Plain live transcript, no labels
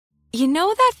You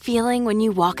know that feeling when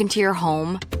you walk into your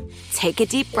home, take a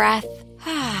deep breath,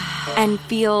 and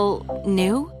feel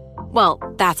new? Well,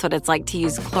 that's what it's like to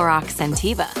use Clorox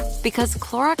Scentiva. Because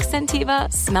Clorox Scentiva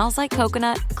smells like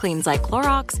coconut, cleans like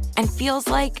Clorox, and feels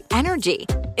like energy.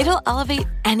 It'll elevate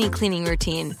any cleaning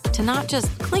routine to not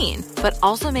just clean, but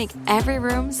also make every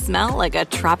room smell like a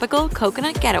tropical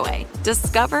coconut getaway.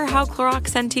 Discover how Clorox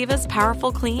Scentiva's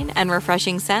powerful clean and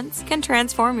refreshing scents can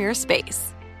transform your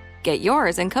space. Get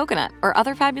yours in coconut or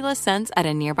other fabulous scents at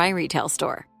a nearby retail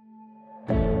store.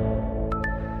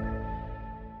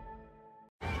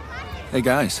 Hey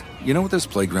guys, you know what this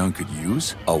playground could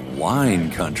use? A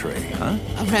wine country, huh?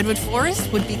 A redwood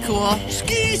forest would be cool.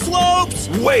 Ski slopes!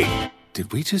 Wait!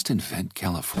 Did we just invent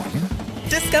California?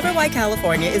 Discover why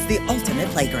California is the ultimate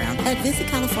playground at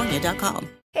visitcalifornia.com.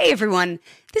 Hey everyone,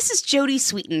 this is Jodie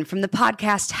Sweetin from the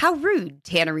podcast How Rude,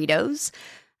 Tanneritos.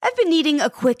 I've been needing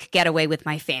a quick getaway with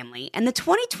my family, and the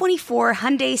 2024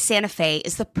 Hyundai Santa Fe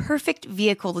is the perfect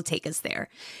vehicle to take us there.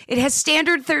 It has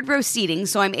standard third-row seating,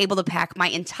 so I'm able to pack my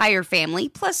entire family,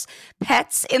 plus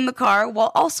pets, in the car,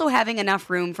 while also having enough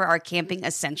room for our camping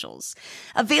essentials.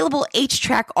 Available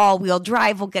H-Track all-wheel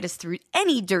drive will get us through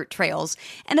any dirt trails,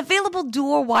 and available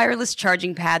dual wireless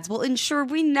charging pads will ensure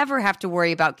we never have to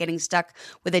worry about getting stuck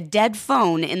with a dead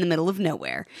phone in the middle of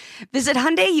nowhere. Visit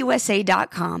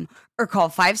HyundaiUSA.com or call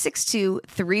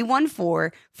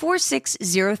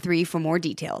 562-314-4603 for more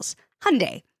details.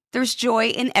 Hyundai, there's joy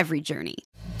in every journey.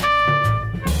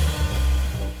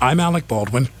 I'm Alec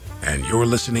Baldwin, and you're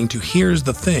listening to Here's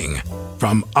the Thing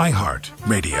from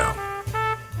iHeartRadio.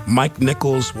 Mike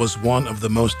Nichols was one of the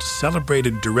most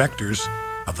celebrated directors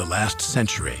of the last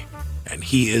century, and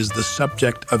he is the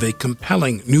subject of a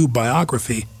compelling new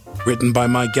biography written by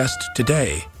my guest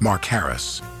today, Mark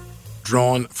Harris.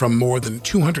 Drawn from more than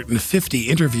 250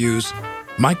 interviews,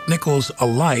 Mike Nichols' A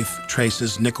Life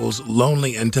traces Nichols'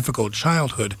 lonely and difficult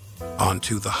childhood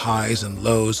onto the highs and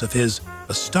lows of his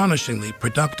astonishingly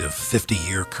productive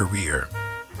 50-year career.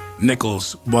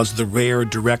 Nichols was the rare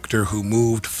director who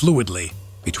moved fluidly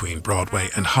between Broadway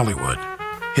and Hollywood.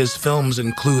 His films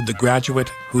include The Graduate,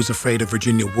 Who's Afraid of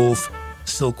Virginia Woolf,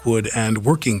 Silkwood, and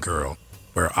Working Girl,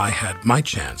 where I had my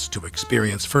chance to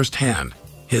experience firsthand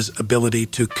his ability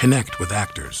to connect with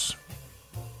actors.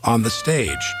 On the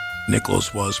stage,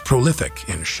 Nichols was prolific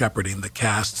in shepherding the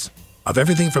casts of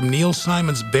everything from Neil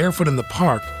Simon's Barefoot in the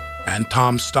Park and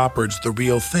Tom Stoppard's The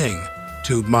Real Thing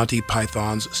to Monty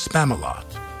Python's Spamalot.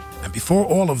 And before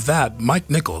all of that, Mike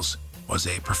Nichols was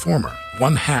a performer,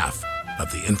 one half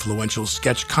of the influential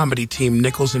sketch comedy team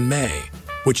Nichols and May,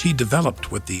 which he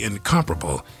developed with the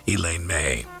incomparable Elaine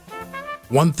May.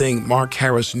 One thing Mark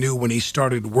Harris knew when he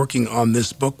started working on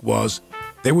this book was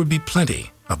there would be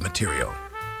plenty of material.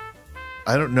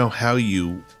 I don't know how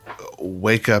you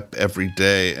wake up every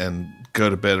day and go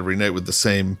to bed every night with the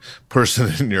same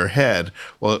person in your head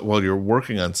while you're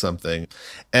working on something.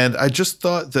 And I just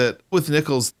thought that with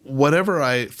Nichols, whatever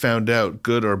I found out,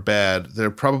 good or bad, there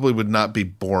probably would not be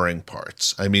boring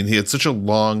parts. I mean, he had such a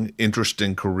long,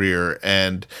 interesting career,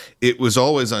 and it was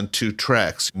always on two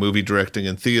tracks, movie directing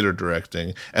and theater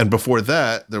directing. And before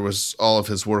that, there was all of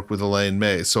his work with Elaine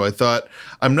May. So I thought,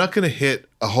 I'm not going to hit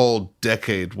a whole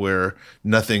decade where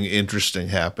nothing interesting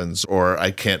happens or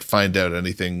I can't find out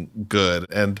anything good.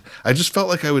 And I just felt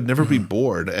like I would never be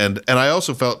bored. And I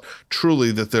also felt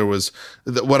truly that there was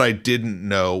that what I didn't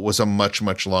know was a much,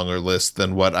 much longer list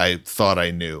than what I thought I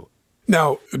knew.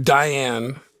 Now,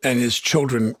 Diane and his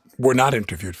children were not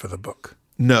interviewed for the book.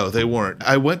 No, they weren't.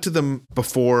 I went to them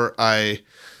before I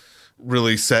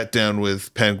really sat down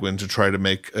with Penguin to try to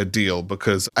make a deal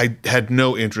because I had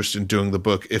no interest in doing the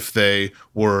book if they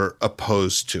were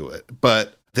opposed to it.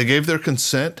 But they gave their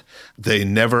consent. They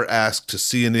never asked to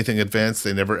see anything advanced.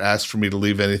 They never asked for me to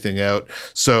leave anything out.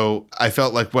 So I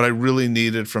felt like what I really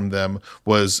needed from them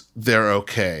was they're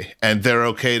okay. And they're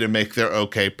okay to make their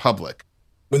okay public.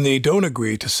 When they don't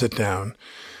agree to sit down,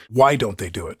 why don't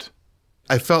they do it?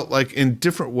 I felt like in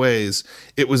different ways,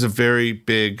 it was a very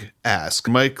big ask.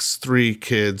 Mike's 3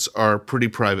 kids are pretty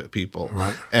private people.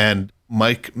 Right. And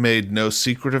Mike made no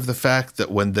secret of the fact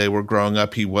that when they were growing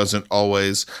up, he wasn't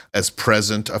always as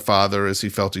present a father as he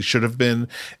felt he should have been.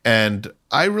 And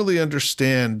I really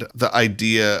understand the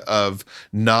idea of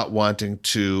not wanting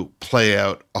to play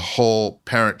out a whole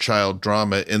parent-child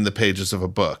drama in the pages of a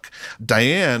book.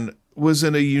 Diane was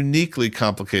in a uniquely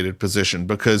complicated position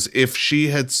because if she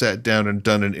had sat down and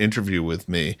done an interview with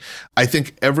me, I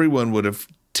think everyone would have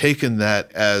taken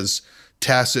that as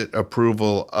tacit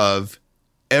approval of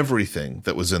everything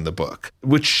that was in the book,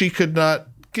 which she could not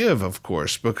give, of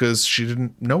course, because she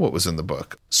didn't know what was in the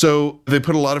book. So they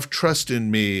put a lot of trust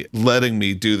in me, letting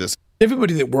me do this.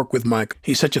 Everybody that worked with Mike,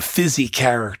 he's such a fizzy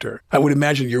character. I would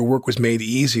imagine your work was made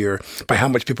easier by how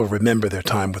much people remember their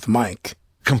time with Mike.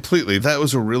 Completely. That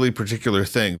was a really particular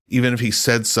thing. Even if he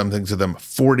said something to them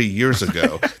 40 years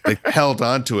ago, they held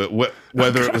on to it,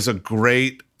 whether it was a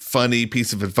great, funny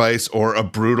piece of advice or a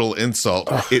brutal insult.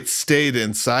 It stayed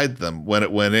inside them when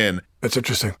it went in. That's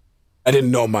interesting. I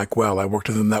didn't know Mike well. I worked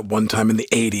with him that one time in the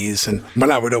 80s, and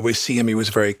when I would always see him, he was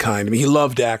very kind. I mean, he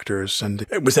loved actors, and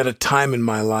it was at a time in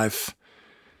my life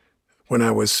when I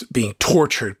was being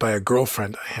tortured by a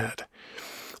girlfriend I had.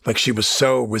 Like, she was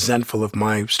so resentful of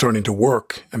my starting to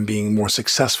work and being more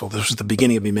successful. This was the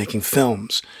beginning of me making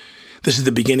films. This is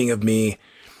the beginning of me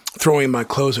throwing my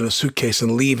clothes in a suitcase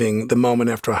and leaving the moment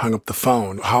after I hung up the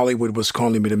phone. Hollywood was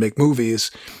calling me to make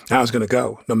movies. I was going to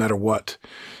go, no matter what.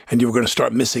 And you were going to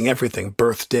start missing everything,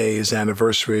 birthdays,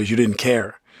 anniversaries. You didn't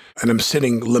care. And I'm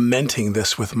sitting lamenting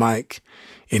this with Mike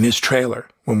in his trailer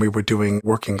when we were doing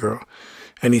Working Girl.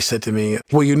 And he said to me,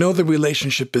 well, you know the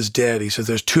relationship is dead. He says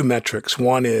there's two metrics.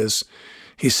 One is,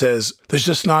 he says, there's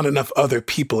just not enough other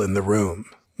people in the room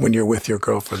when you're with your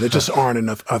girlfriend. There just aren't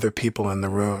enough other people in the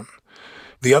room.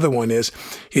 The other one is,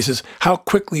 he says, how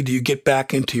quickly do you get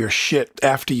back into your shit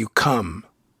after you come?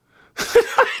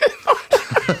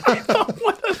 I thought,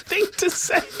 what a thing to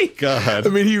say. God. I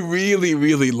mean, he really,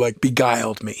 really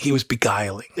beguiled me. He was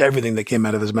beguiling. Everything that came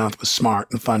out of his mouth was smart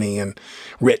and funny and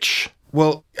rich.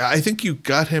 Well, I think you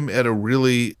got him at a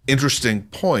really interesting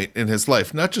point in his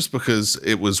life, not just because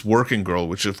it was Working Girl,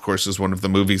 which of course is one of the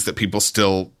movies that people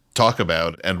still talk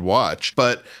about and watch,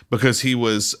 but because he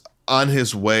was on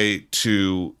his way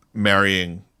to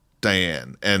marrying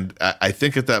Diane. And I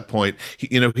think at that point,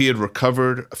 he had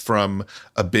recovered from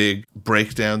a big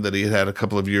breakdown that he had a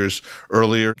couple of years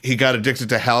earlier. He got addicted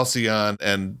to Halcyon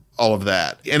and all of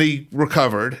that. And he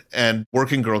recovered, and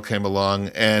Working Girl came along,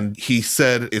 and he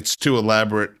said it's too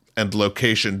elaborate and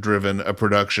location-driven a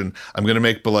production. I'm going to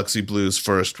make Biloxi Blues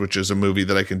first, which is a movie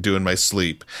that I can do in my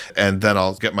sleep, and then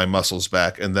I'll get my muscles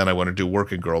back, and then I want to do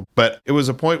Working Girl. But it was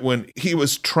a point when he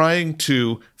was trying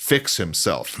to fix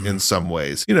himself in some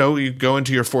ways. You go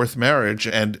into your fourth marriage,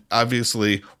 and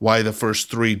obviously why the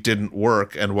first three didn't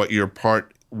work and what your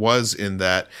part was in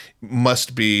that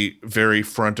must be very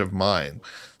front of mind.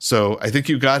 So I think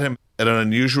you got him at an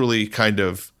unusually kind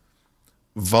of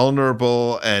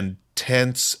vulnerable and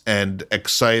tense and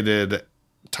excited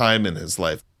time in his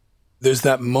life. There's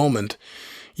that moment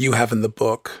you have in the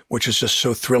book, which is just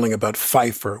so thrilling, about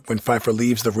Pfeiffer, when Pfeiffer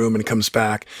leaves the room and comes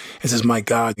back and says, my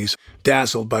God, he's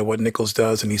dazzled by what Nichols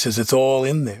does. And he says, it's all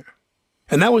in there.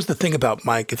 And that was the thing about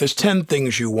Mike. If there's 10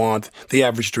 things you want, the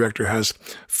average director has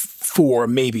 4,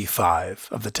 maybe 5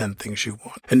 of the 10 things you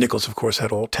want. And Nichols, of course,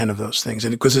 had all 10 of those things.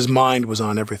 And because his mind was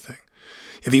on everything.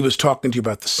 If he was talking to you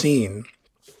about the scene,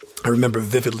 I remember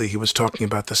vividly he was talking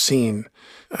about the scene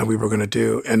we were going to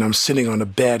do, and I'm sitting on a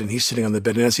bed, and he's sitting on the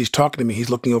bed, and as he's talking to me, he's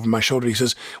looking over my shoulder. He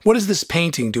says, what is this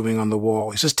painting doing on the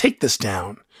wall? He says, take this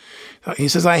down. He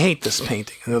says, I hate this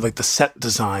painting. And the set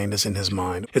design is in his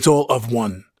mind. It's all of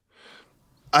one.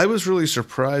 I was really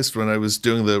surprised when I was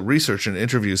doing the research and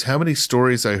interviews how many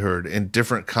stories I heard in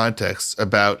different contexts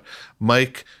about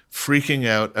Mike freaking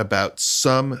out about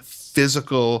some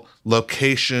physical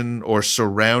location or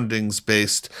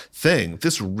surroundings-based thing.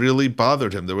 This really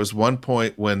bothered him. There was one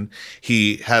point when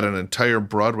he had an entire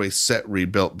Broadway set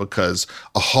rebuilt because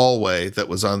a hallway that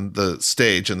was on the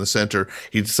stage in the center,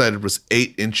 he decided was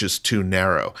 8 inches too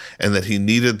narrow and that he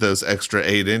needed those extra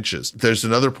 8 inches. There's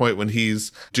another point when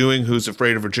he's doing Who's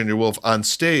Afraid of Virginia Woolf on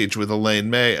stage with Elaine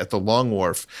May at the Long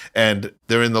Wharf, and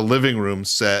they're in the living room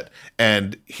set,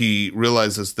 and he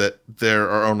realizes that there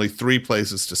are only 3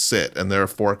 places to sit and there are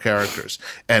 4 characters,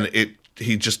 and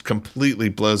he just completely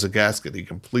blows a gasket. He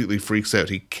completely freaks out.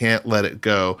 He can't let it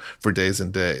go for days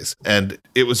and days. And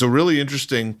it was a really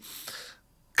interesting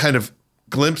kind of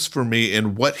glimpse for me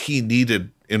in what he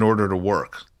needed in order to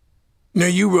work. Now,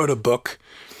 you wrote a book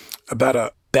about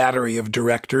a battery of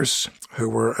directors who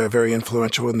were very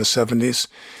influential in the 70s,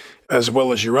 as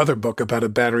well as your other book about a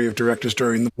battery of directors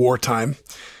during the wartime.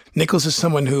 Nichols is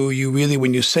someone who you really,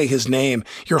 when you say his name,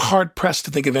 you're hard-pressed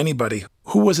to think of anybody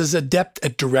who was as adept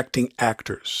at directing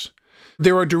actors.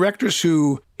 There are directors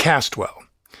who cast well,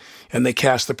 and they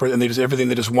cast the person, and they just everything,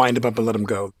 they just wind them up and let them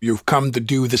go. You've come to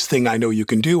do this thing I know you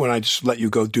can do, and I just let you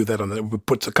go do that on the,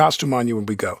 puts a costume on you and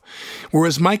we go.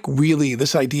 Whereas Mike really,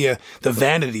 this idea, the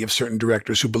vanity of certain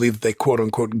directors who believe that they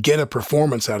quote-unquote get a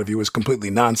performance out of you is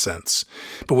completely nonsense.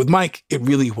 But with Mike, it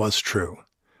really was true.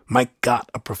 Mike got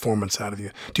a performance out of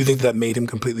you. Do you think that made him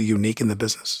completely unique in the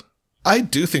business? I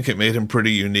do think it made him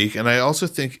pretty unique. And I also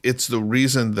think it's the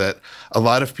reason that a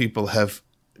lot of people have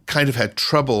kind of had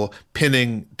trouble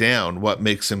pinning down what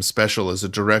makes him special as a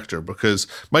director, because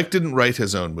Mike didn't write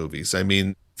his own movies. I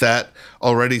mean, that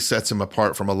already sets him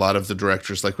apart from a lot of the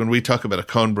directors. Like when we talk about a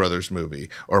Coen Brothers movie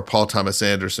or a Paul Thomas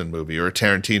Anderson movie or a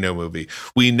Tarantino movie,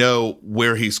 we know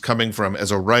where he's coming from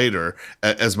as a writer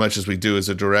as much as we do as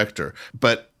a director.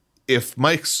 But if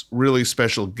Mike's really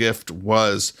special gift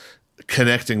was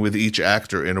connecting with each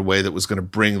actor in a way that was going to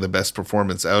bring the best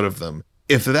performance out of them,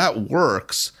 if that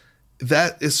works,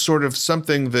 that is sort of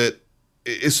something that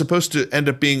is supposed to end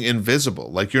up being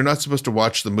invisible. Like, you're not supposed to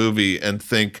watch the movie and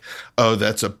think, oh,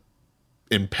 that's a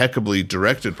impeccably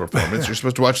directed performance. You're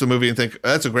supposed to watch the movie and think,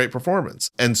 that's a great performance.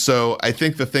 And so I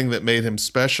think the thing that made him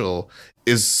special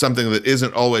is something that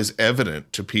isn't always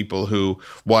evident to people who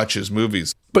watch his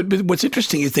movies. But what's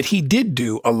interesting is that he did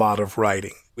do a lot of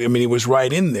writing. I mean, he was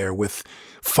right in there with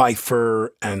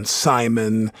Pfeiffer and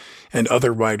Simon and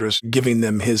other writers, giving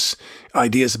them his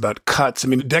ideas about cuts. I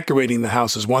mean, decorating the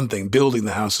house is one thing, building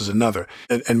the house is another.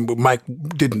 And Mike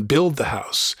didn't build the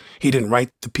house. He didn't write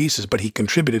the pieces, but he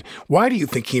contributed. Why do you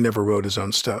think he never wrote his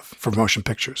own stuff for motion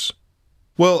pictures?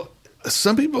 Well,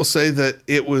 some people say that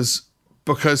it was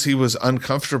because he was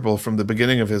uncomfortable from the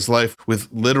beginning of his life with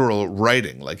literal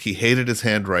writing. Like, he hated his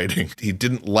handwriting. He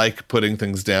didn't like putting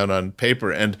things down on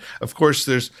paper. And of course,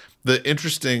 there's the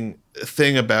interesting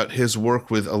thing about his work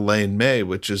with Elaine May,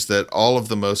 which is that all of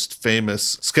the most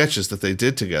famous sketches that they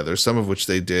did together, some of which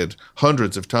they did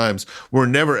hundreds of times, were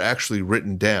never actually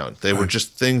written down. They were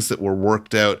just things that were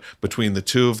worked out between the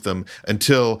two of them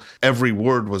until every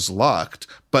word was locked.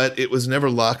 But it was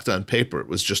never locked on paper. It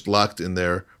was just locked in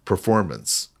their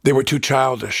performance. They were too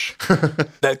childish.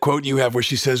 That quote you have where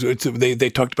she says, they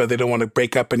talked about they don't want to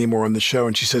break up anymore on the show.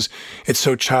 And she says, it's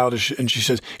so childish. And she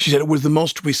said, it was the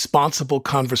most responsible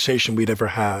conversation we'd ever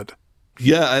had.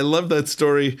 Yeah, I love that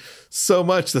story so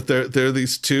much, that there are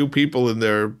these two people in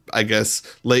their, I guess,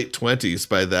 late 20s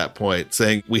by that point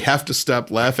saying, we have to stop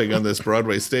laughing on this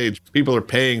Broadway stage. People are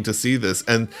paying to see this,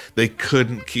 and they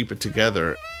couldn't keep it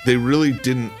together. They really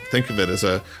didn't think of it as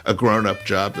a grown-up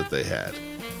job that they had.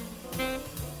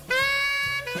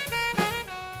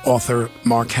 Author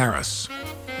Mark Harris.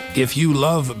 If you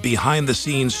love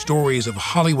behind-the-scenes stories of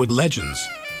Hollywood legends,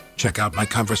 check out my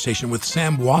conversation with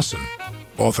Sam Wasson,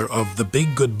 author of The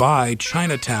Big Goodbye,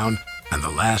 Chinatown, and The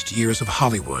Last Years of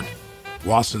Hollywood.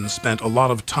 Wasson spent a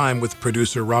lot of time with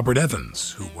producer Robert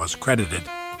Evans, who was credited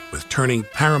with turning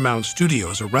Paramount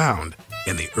Studios around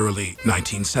in the early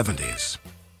 1970s.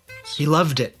 He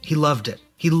loved it. He loved it.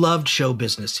 He loved show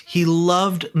business. He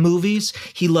loved movies.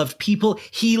 He loved people.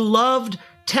 He loved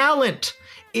talent.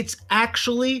 It's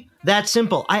actually that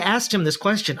simple. I asked him this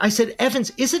question. I said,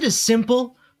 Evans, is it as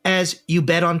simple as you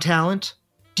bet on talent?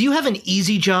 Do you have an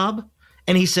easy job?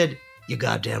 And he said, you're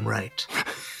goddamn right.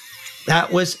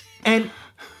 And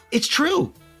it's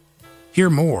true. Hear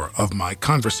more of my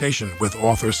conversation with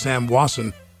author Sam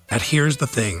Wasson at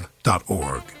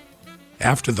here'sthething.org.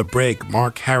 After the break,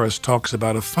 Mark Harris talks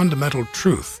about a fundamental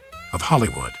truth of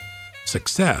Hollywood.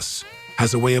 Success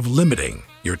has a way of limiting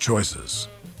your choices.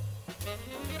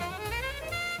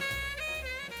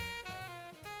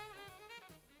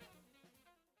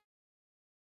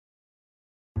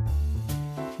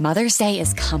 Mother's Day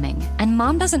is coming, and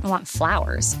Mom doesn't want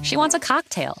flowers. She wants a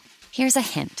cocktail. Here's a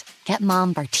hint. Get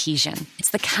Mom Bartesian.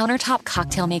 It's the countertop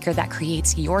cocktail maker that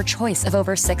creates your choice of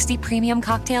over 60 premium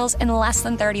cocktails in less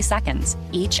than 30 seconds,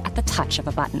 each at the touch of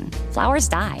a button. Flowers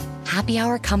die. Happy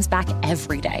Hour comes back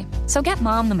every day. So get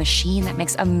Mom the machine that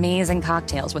makes amazing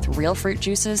cocktails with real fruit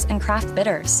juices and craft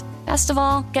bitters. Best of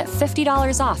all, get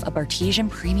 $50 off a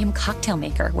Bartesian premium cocktail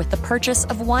maker with the purchase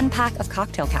of 1 pack of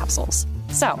cocktail capsules.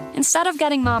 So, instead of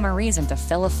getting Mom a reason to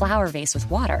fill a flower vase with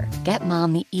water, get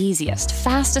Mom the easiest,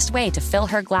 fastest way to fill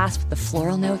her glass with the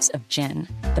floral notes of gin.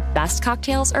 The best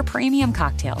cocktails are premium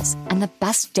cocktails, and the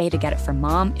best day to get it for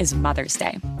Mom is Mother's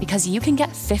Day, because you can get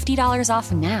 $50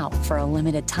 off now for a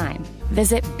limited time.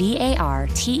 Visit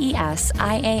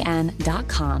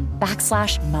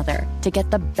BARTESIAN.com/mother to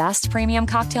get the best premium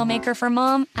cocktail maker for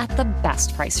Mom at the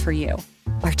best price for you.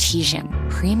 Bartesian,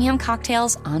 premium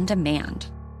cocktails on demand.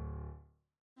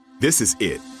 This is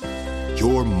it.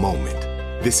 Your moment.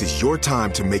 This is your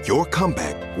time to make your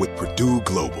comeback with Purdue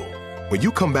Global. When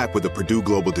you come back with a Purdue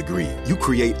Global degree, you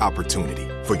create opportunity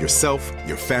for yourself,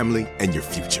 your family, and your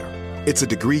future. It's a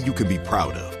degree you can be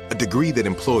proud of, a degree that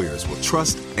employers will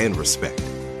trust and respect.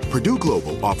 Purdue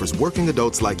Global offers working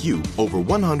adults like you over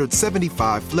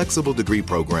 175 flexible degree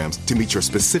programs to meet your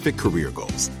specific career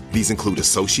goals. These include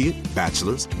associate,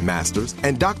 bachelor's, master's,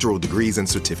 and doctoral degrees and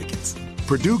certificates.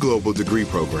 Purdue Global degree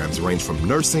programs range from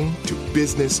nursing to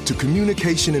business to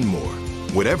communication and more.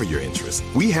 Whatever your interest,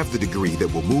 we have the degree that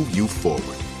will move you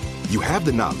forward. You have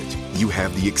the knowledge, you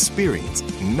have the experience.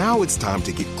 Now it's time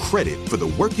to get credit for the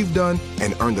work you've done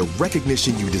and earn the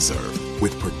recognition you deserve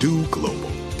with Purdue Global,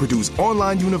 Purdue's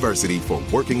online university for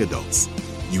working adults.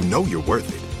 You know you're worth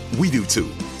it. We do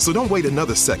too. So don't wait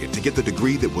another second to get the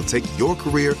degree that will take your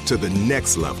career to the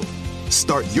next level.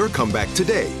 Start your comeback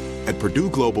today at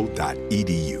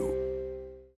purdueglobal.edu.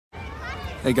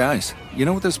 Hey guys, you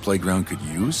know what this playground could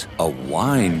use? A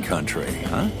wine country,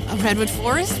 huh? A redwood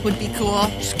forest would be cool.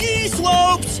 Ski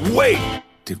slopes! Wait!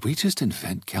 Did we just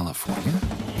invent California?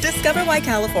 Discover why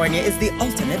California is the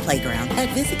ultimate playground at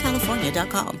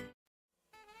visitcalifornia.com.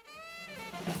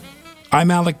 I'm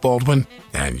Alec Baldwin,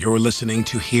 and you're listening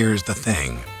to Here's the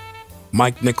Thing.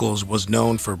 Mike Nichols was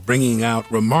known for bringing out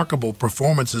remarkable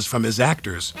performances from his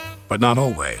actors, but not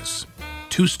always.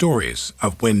 Two stories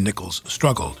of when Nichols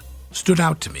struggled stood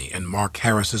out to me in Mark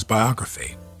Harris's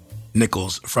biography.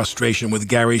 Nichols' frustration with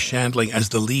Gary Shandling as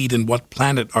the lead in What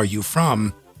Planet Are You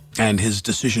From, and his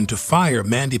decision to fire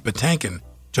Mandy Patinkin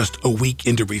just a week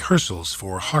into rehearsals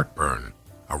for Heartburn,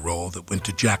 a role that went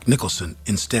to Jack Nicholson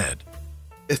instead.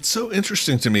 It's so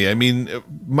interesting to me. I mean,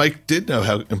 Mike did know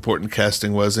how important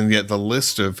casting was, and yet the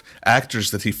list of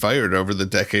actors that he fired over the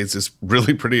decades is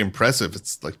really pretty impressive.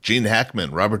 It's like Gene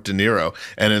Hackman, Robert De Niro,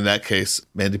 and in that case,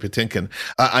 Mandy Patinkin.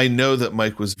 I know that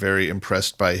Mike was very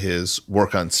impressed by his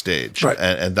work on stage, right.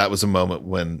 and that was a moment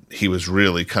when he was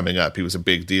really coming up. He was a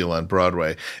big deal on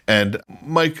Broadway. And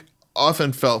Mike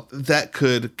often felt that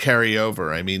could carry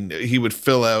over. I mean, he would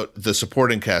fill out the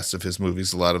supporting cast of his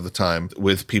movies a lot of the time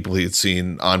with people he had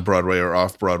seen on Broadway or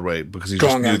off Broadway because he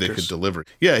just knew they could deliver.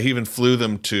 Yeah, he even flew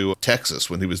them to Texas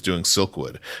when he was doing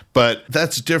Silkwood. But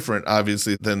that's different,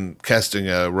 obviously, than casting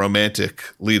a romantic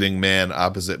leading man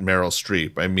opposite Meryl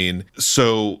Streep. I mean,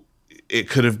 so it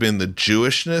could have been the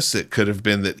Jewishness. It could have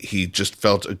been that he just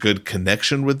felt a good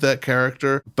connection with that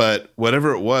character. But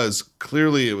whatever it was,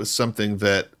 clearly it was something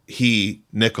that he,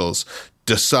 Nichols,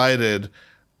 decided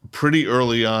pretty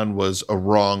early on was a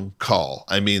wrong call.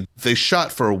 I mean, they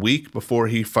shot for a week before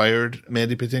he fired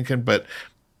Mandy Patinkin, but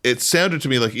it sounded to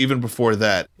me like even before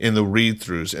that, in the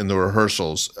read-throughs, in the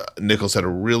rehearsals, Nichols had a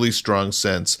really strong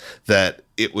sense that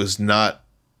it was not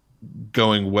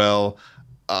going well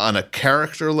on a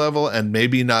character level and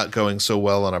maybe not going so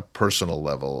well on a personal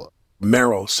level.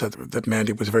 Meryl said that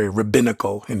Mandy was very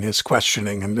rabbinical in his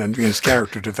questioning and his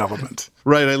character development.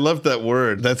 Right. I love that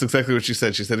word. That's exactly what she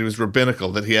said. She said he was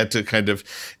rabbinical, that he had to kind of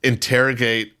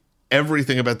interrogate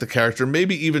everything about the character,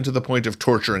 maybe even to the point of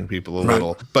torturing people a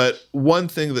little. But one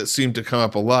thing that seemed to come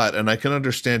up a lot, and I can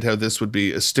understand how this would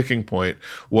be a sticking point,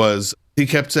 was he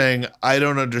kept saying, I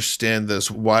don't understand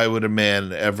this. Why would a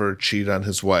man ever cheat on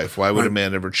his wife? Why would a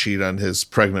man ever cheat on his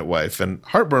pregnant wife? And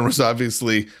Heartburn was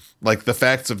obviously, like, the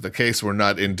facts of the case were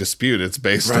not in dispute. It's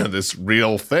based on this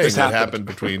real thing that happened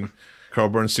between Carl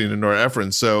Bernstein and Nora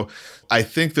Ephron. So I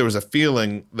think there was a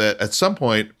feeling that at some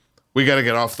point we got to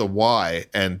get off the why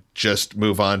and just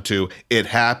move on to it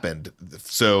happened.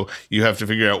 So you have to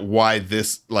figure out why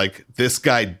this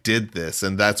guy did this,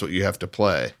 and that's what you have to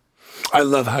play. I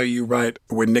love how you write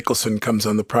when Nicholson comes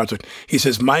on the project. He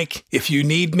says, Mike, if you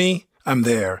need me, I'm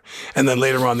there. And then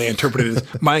later on they interpret it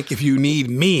as, Mike, if you need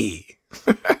me.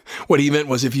 What he meant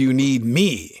was if you need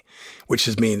me, which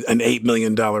just means an $8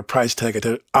 million price tag,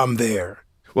 I'm there.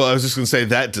 Well, I was just going to say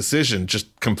that decision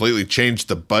just completely changed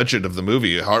the budget of the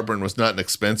movie. Heartburn was not an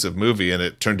expensive movie, and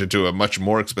it turned into a much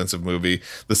more expensive movie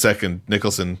the second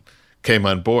Nicholson came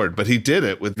on board. But he did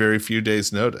it with very few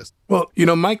days' notice. Well, you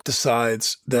know, Mike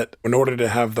decides that in order to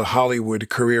have the Hollywood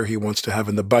career he wants to have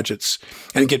in the budgets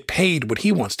and get paid what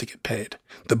he wants to get paid,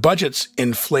 the budgets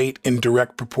inflate in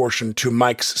direct proportion to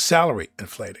Mike's salary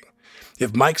inflating.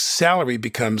 If Mike's salary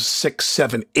becomes $6,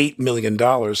 $7, $8 million,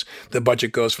 the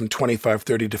budget goes from $25,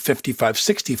 $30 to $55,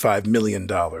 $65 million.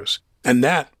 And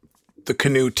that, the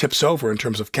canoe tips over in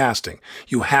terms of casting.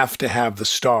 You have to have the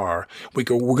star. We're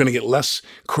going to get less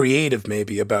creative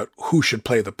maybe about who should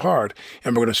play the part,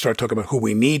 and we're going to start talking about who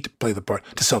we need to play the part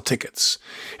to sell tickets.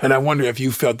 And I wonder if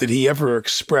you felt, did he ever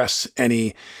express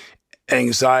any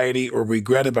anxiety or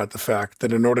regret about the fact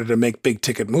that in order to make big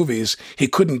ticket movies, he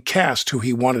couldn't cast who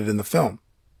he wanted in the film?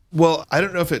 Well, I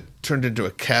don't know if it turned into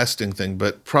a casting thing,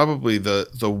 but probably the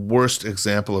worst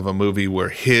example of a movie where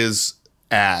his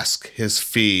ask, his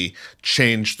fee,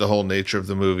 changed the whole nature of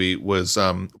the movie was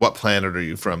What Planet Are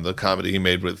You From?, the comedy he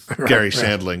made with Gary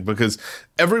Shandling, because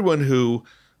everyone who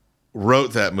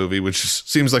wrote that movie, which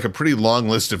seems like a pretty long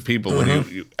list of people when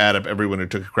you add up everyone who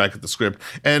took a crack at the script,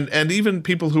 and even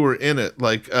people who were in it,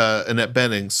 like Annette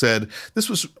Bening, said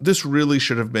this really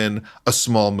should have been a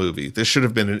small movie. This should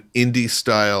have been an indie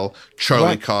style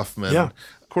Charlie Kaufman,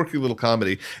 quirky little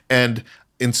comedy, and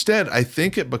instead, I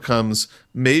think it becomes,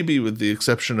 maybe with the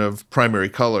exception of Primary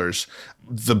Colors,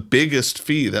 the biggest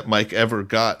fee that Mike ever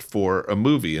got for a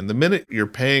movie. And the minute you're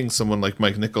paying someone like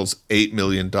Mike Nichols $8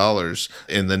 million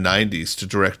in the 90s to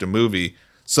direct a movie,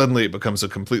 suddenly it becomes a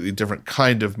completely different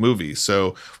kind of movie.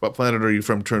 So What Planet Are You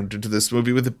From turned into this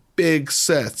movie with big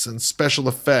sets and special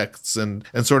effects and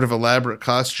sort of elaborate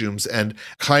costumes and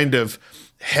kind of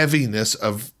heaviness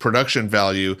of production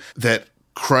value that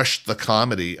crushed the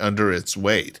comedy under its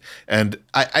weight. And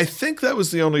I think that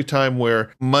was the only time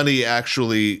where money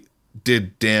actually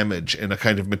did damage in a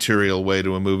kind of material way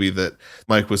to a movie that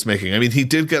Mike was making. I mean, he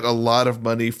did get a lot of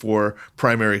money for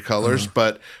Primary Colors,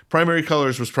 but Primary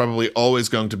Colors was probably always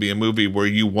going to be a movie where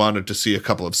you wanted to see a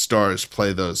couple of stars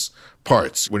play those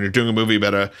parts. When you're doing a movie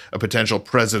about a potential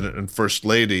president and first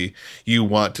lady, you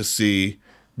want to see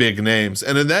big names.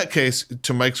 And in that case,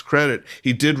 to Mike's credit,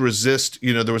 he did resist.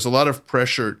 There was a lot of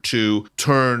pressure to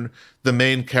turn the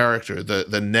main character,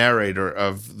 the narrator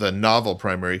of the novel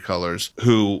Primary Colors,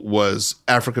 who was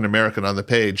African-American on the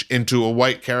page, into a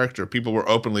white character. People were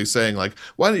openly saying, like,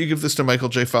 why don't you give this to Michael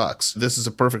J. Fox? This is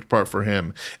a perfect part for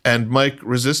him. And Mike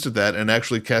resisted that and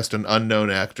actually cast an unknown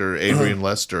actor, Adrian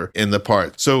Lester, in the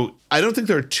part. So I don't think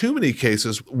there are too many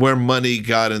cases where money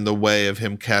got in the way of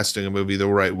him casting a movie the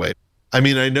right way. I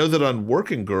mean, I know that on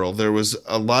Working Girl, there was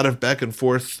a lot of back and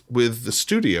forth with the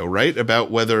studio, right?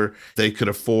 About whether they could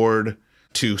afford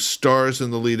 2 stars in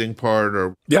the leading part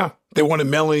or... Yeah, they wanted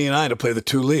Melanie and I to play the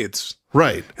 2 leads.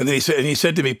 Right. And then he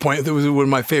said to me, there was one of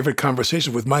my favorite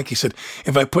conversations with Mike. He said,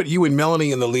 if I put you and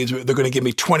Melanie in the leads, they're going to give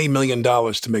me $20 million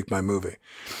to make my movie.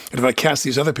 And if I cast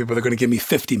these other people, they're going to give me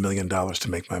 $50 million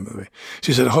to make my movie. So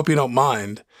he said, I hope you don't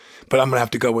mind, but I'm going to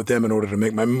have to go with them in order to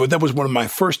make my movie. That was one of my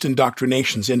first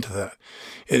indoctrinations into that.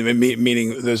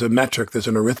 Meaning there's a metric, there's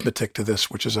an arithmetic to this,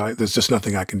 which is there's just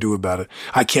nothing I can do about it.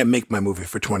 I can't make my movie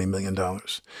for $20 million.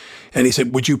 And he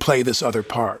said, would you play this other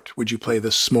part? Would you play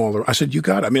this smaller? I said, you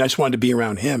got it. I mean, I just wanted to be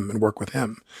around him and work with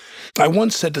him. I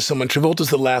once said to someone, Travolta's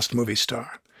the last movie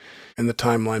star in the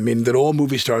timeline, meaning that all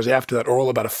movie stars after that are all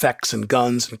about effects and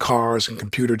guns and cars and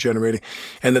computer generating,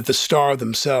 and that the star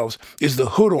themselves is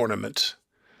the hood ornament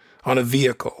on a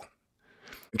vehicle.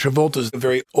 Travolta's a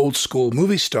very old school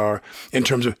movie star in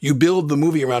terms of you build the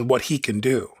movie around what he can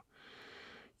do.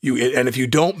 And if you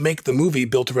don't make the movie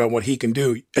built around what he can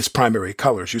do, it's Primary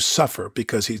Colors. You suffer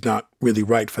because he's not really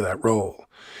right for that role.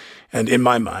 And in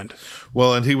my mind.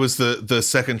 Well, and he was the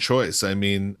second choice. I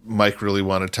mean, Mike really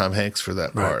wanted Tom Hanks for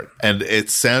that part. Right. And it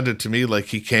sounded to me like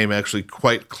he came actually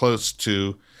quite close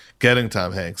to getting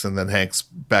Tom Hanks, and then Hanks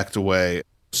backed away.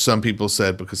 Some people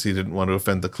said because he didn't want to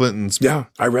offend the Clintons. Yeah,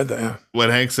 I read that, yeah. What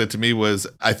Hank said to me was,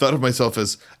 I thought of myself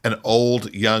as an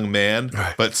old young man,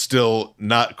 but still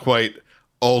not quite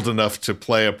old enough to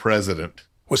play a president.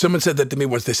 Well, someone said that to me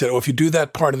once. They said, if you do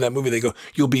that part in that movie, they go,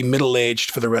 you'll be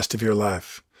middle-aged for the rest of your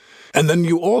life. And then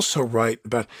you also write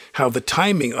about how the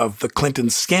timing of the Clinton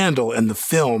scandal and the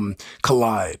film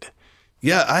collide.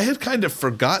 Yeah, I had kind of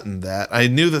forgotten that. I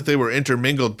knew that they were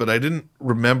intermingled, but I didn't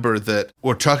remember that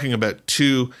we're talking about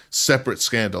 2 separate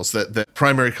scandals, that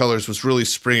Primary Colors was really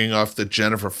springing off the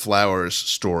Jennifer Flowers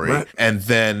story. Right. And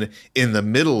then in the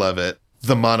middle of it,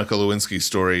 the Monica Lewinsky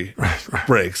story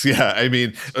breaks. Yeah, I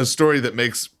mean, a story that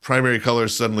makes Primary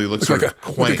Colors suddenly look sort of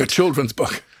quaint. Like a children's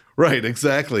book. Right,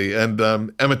 exactly. And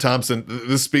Emma Thompson,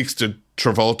 this speaks to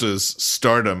Travolta's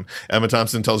stardom. Emma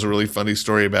Thompson tells a really funny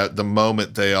story about the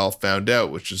moment they all found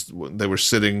out, which is when they were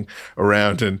sitting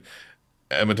around and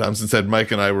Emma Thompson said,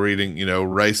 Mike and I were eating,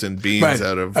 rice and beans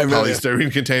out of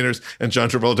polystyrene containers, and John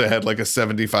Travolta had like a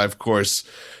 75-course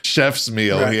chef's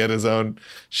meal. Right. He had his own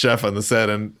chef on the set.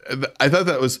 And I thought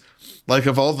that was, like,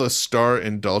 of all the star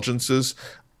indulgences,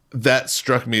 that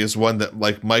struck me as one that,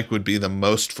 like, Mike would be the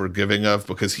most forgiving of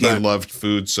because he loved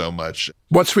food so much.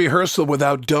 What's rehearsal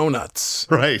without donuts?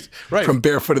 Right. From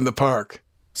Barefoot in the Park.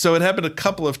 So it happened a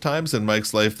couple of times in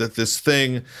Mike's life that this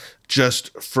thing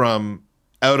just from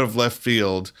out of left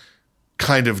field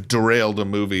kind of derailed a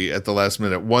movie at the last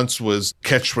minute. Once was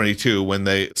Catch-22, when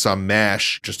they saw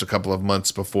MASH just a couple of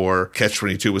months before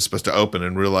Catch-22 was supposed to open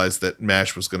and realized that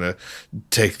MASH was going to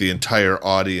take the entire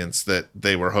audience that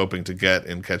they were hoping to get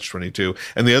in Catch-22.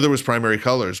 And the other was Primary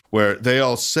Colors, where they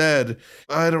all said,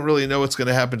 I don't really know what's going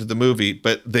to happen to the movie,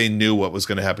 but they knew what was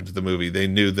going to happen to the movie. They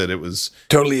knew that it was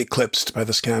totally eclipsed by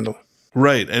the scandal.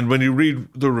 Right. And when you read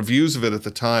the reviews of it at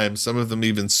the time, some of them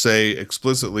even say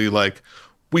explicitly, like,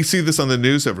 we see this on the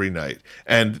news every night.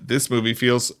 And this movie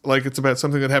feels like it's about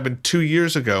something that happened 2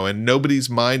 years ago, and nobody's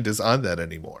mind is on that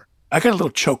anymore. I got a little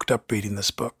choked up reading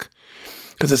this book.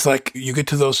 Because it's like you get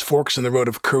to those forks in the road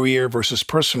of career versus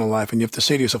personal life, and you have to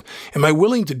say to yourself, am I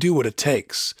willing to do what it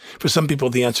takes? For some people,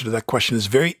 the answer to that question is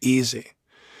very easy.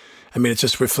 I mean, it's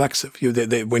just reflexive.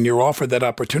 When you're offered that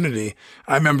opportunity,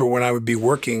 I remember when I would be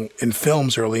working in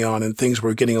films early on and things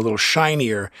were getting a little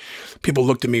shinier, people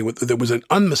looked at me there was an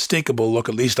unmistakable look,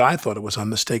 at least I thought it was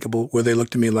unmistakable, where they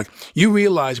looked at me like, you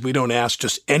realize we don't ask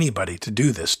just anybody to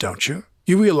do this, don't you?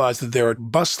 You realize that there are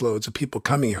busloads of people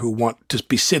coming here who want to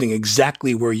be sitting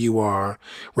exactly where you are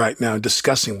right now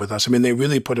discussing with us. I mean, they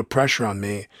really put a pressure on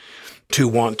me to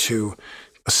want to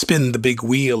spin the big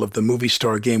wheel of the movie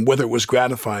star game, whether it was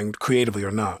gratifying creatively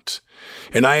or not.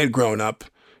 And I had grown up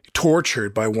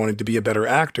tortured by wanting to be a better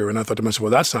actor. And I thought to myself,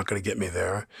 well, that's not going to get me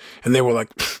there. And they were like,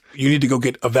 you need to go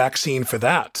get a vaccine for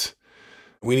that.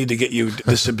 We need to get you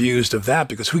disabused of that,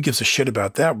 because who gives a shit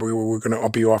about that? We're going to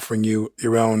be offering you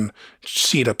your own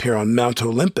seat up here on Mount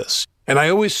Olympus. And I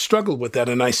always struggled with that,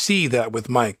 and I see that with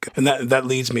Mike. And that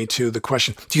leads me to the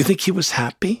question, do you think he was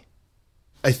happy?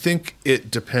 I think it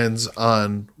depends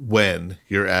on when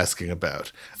you're asking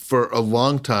about. For a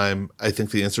long time, I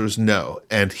think the answer is no.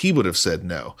 And he would have said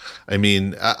no. I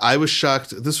mean, I was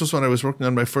shocked. This was when I was working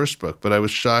on my first book, but I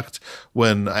was shocked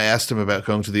when I asked him about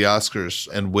going to the Oscars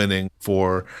and winning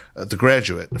for The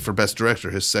Graduate, for Best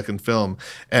Director, his second film.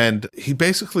 And he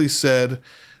basically said,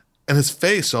 and his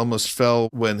face almost fell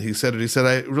when he said it. He said,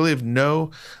 I really have no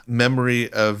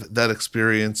memory of that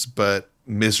experience, but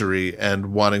misery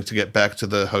and wanting to get back to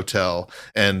the hotel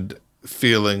and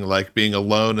feeling like being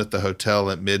alone at the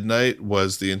hotel at midnight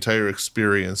was the entire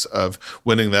experience of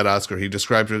winning that Oscar. He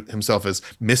described himself as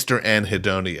Mr.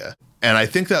 Anhedonia. And I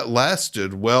think that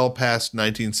lasted well past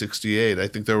 1968. I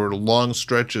think there were long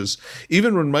stretches,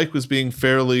 even when Mike was being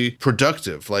fairly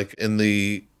productive, like in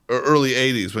the early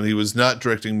 80s when he was not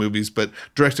directing movies, but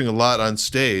directing a lot on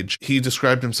stage. He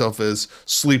described himself as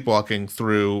sleepwalking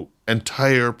through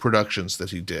entire productions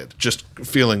that he did, just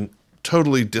feeling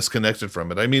totally disconnected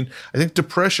from it. I mean, I think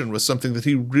depression was something that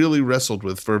he really wrestled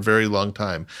with for a very long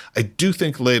time. I do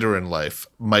think later in life,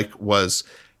 Mike was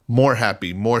more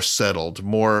happy, more settled,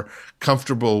 more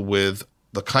comfortable with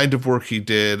the kind of work he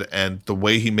did and the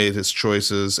way he made his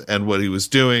choices and what he was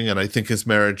doing. And I think his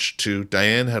marriage to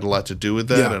Diane had a lot to do with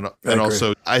that. Yeah, and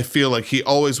also, I feel like he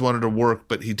always wanted to work,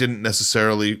 but he didn't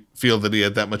necessarily feel that he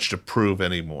had that much to prove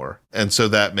anymore. And so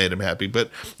that made him happy.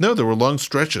 But no, there were long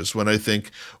stretches when I think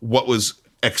what was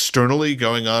externally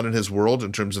going on in his world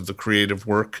in terms of the creative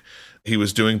work he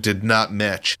was doing did not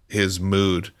match his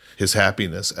mood, his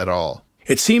happiness at all.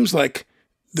 It seems like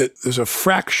that there's a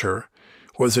fracture,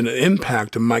 was an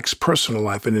impact in Mike's personal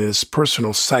life and in his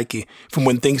personal psyche from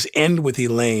when things end with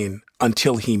Elaine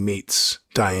until he meets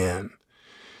Diane.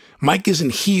 Mike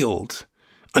isn't healed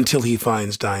until he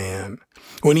finds Diane.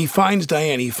 When he finds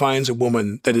Diane, he finds a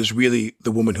woman that is really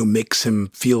the woman who makes him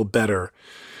feel better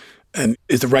and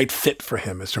is the right fit for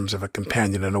him in terms of a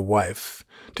companion and a wife.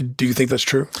 Do you think that's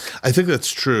true? I think that's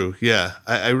true, yeah.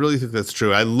 I really think that's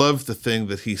true. I love the thing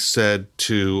that he said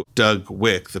to Doug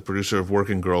Wick, the producer of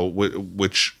Working Girl,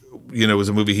 which, you know, was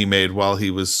a movie he made while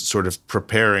he was sort of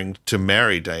preparing to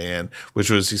marry Diane, which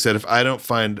was, he said, if I don't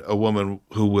find a woman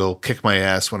who will kick my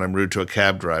ass when I'm rude to a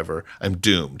cab driver, I'm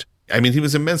doomed. I mean, he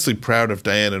was immensely proud of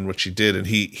Diane and what she did, and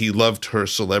he loved her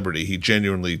celebrity. He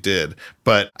genuinely did.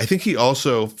 But I think he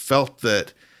also felt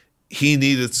that he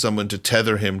needed someone to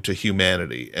tether him to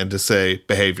humanity and to say,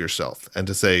 behave yourself, and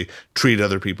to say, treat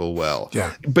other people well.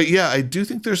 Yeah. But yeah, I do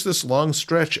think there's this long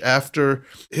stretch after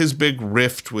his big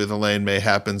rift with Elaine May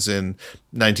happens in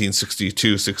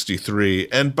 1962, 63.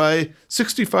 And by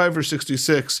 65 or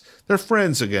 66, they're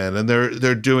friends again. And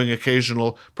they're doing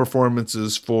occasional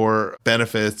performances for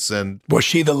benefits. And was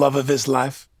she the love of his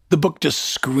life? The book just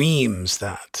screams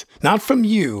that. Not from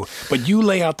you, but you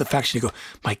lay out the facts and you go,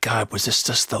 my God, was this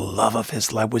just the love of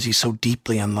his life? Was he so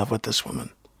deeply in love with this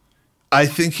woman? I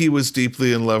think he was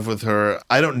deeply in love with her.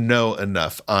 I don't know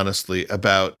enough, honestly,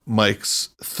 about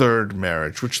Mike's third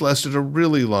marriage, which lasted a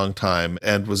really long time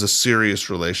and was a serious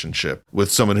relationship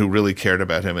with someone who really cared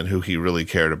about him and who he really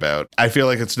cared about. I feel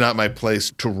like it's not my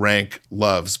place to rank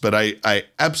loves, but I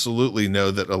absolutely know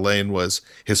that Elaine was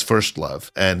his first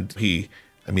love, and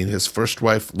his first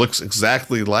wife looks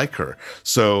exactly like her.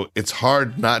 So it's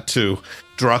hard not to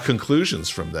draw conclusions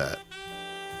from that.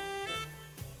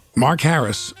 Mark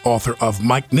Harris, author of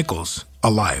Mike Nichols, A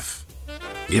Life.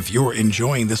 If you're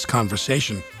enjoying this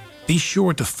conversation, Be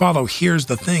sure to follow Here's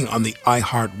the Thing on the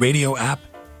iHeartRadio app,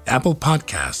 Apple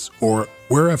Podcasts, or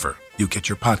wherever you get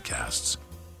your podcasts.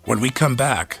 When we come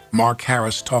back, Mark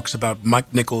Harris talks about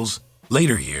Mike Nichols'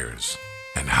 later years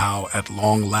and how, at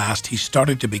long last, he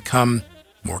started to become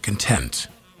more content.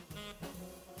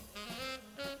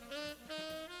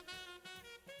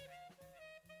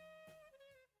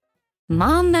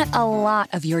 Mom met a lot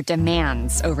of your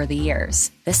demands over the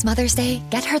years. This Mother's Day,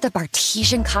 get her the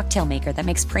Bartesian cocktail maker that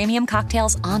makes premium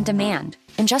cocktails on demand.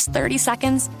 In just 30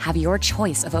 seconds, have your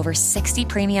choice of over 60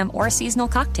 premium or seasonal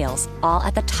cocktails, all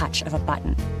at the touch of a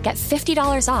button. Get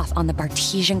 $50 off on the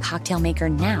Bartesian cocktail maker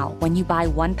now when you buy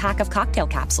 1 pack of cocktail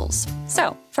capsules.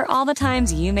 So, for all the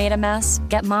times you made a mess,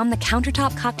 get Mom the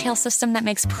countertop cocktail system that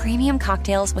makes premium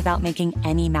cocktails without making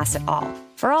any mess at all.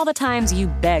 For all the times you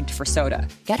begged for soda,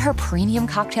 get her premium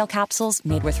cocktail capsules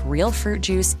made with real fruit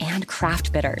juice and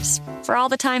craft bitters. For all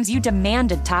the times you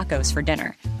demanded tacos for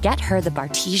dinner, get her the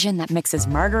Bartesian that mixes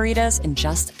margaritas in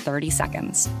just 30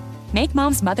 seconds. Make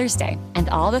Mom's Mother's Day and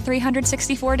all the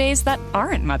 364 days that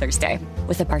aren't Mother's Day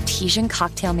with a Bartesian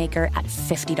cocktail maker at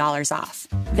 $50 off.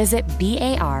 Visit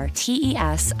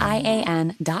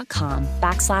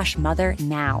BARTESIAN.com/mother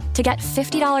now to get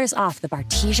 $50 off the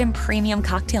Bartesian Premium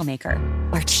Cocktail Maker.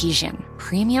 Bartesian,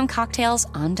 premium cocktails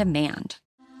on demand.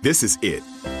 This is it.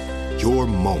 Your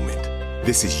moment.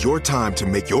 This is your time to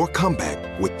make your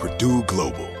comeback with Purdue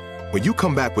Global. When you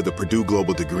come back with a Purdue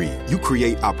Global degree, you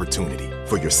create opportunity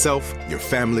for yourself, your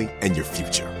family, and your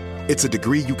future. It's a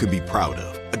degree you can be proud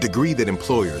of, a degree that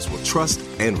employers will trust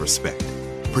and respect.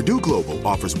 Purdue Global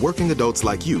offers working adults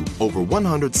like you over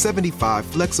 175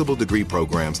 flexible degree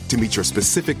programs to meet your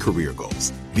specific career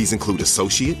goals. These include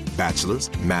associate, bachelor's,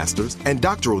 master's, and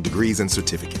doctoral degrees and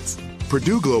certificates.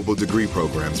 Purdue Global degree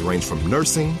programs range from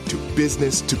nursing to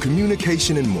business to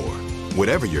communication and more.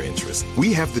 Whatever your interest,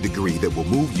 we have the degree that will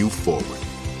move you forward.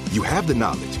 You have the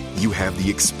knowledge, you have the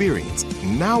experience.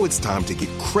 Now it's time to get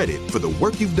credit for the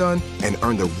work you've done and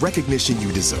earn the recognition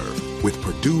you deserve with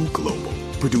Purdue Global,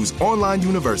 Purdue's online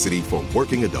university for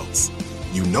working adults.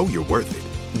 You know you're worth it.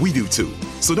 We do too.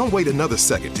 So don't wait another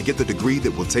second to get the degree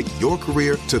that will take your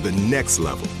career to the next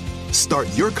level. Start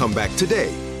your comeback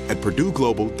today at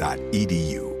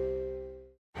purdueglobal.edu.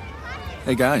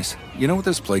 Hey guys, you know what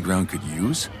this playground could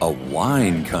use? A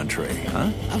wine country, huh?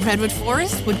 A redwood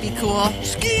forest would be cool.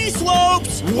 Ski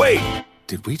slopes! Wait!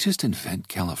 Did we just invent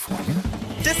California?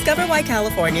 Discover why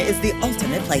California is the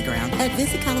ultimate playground at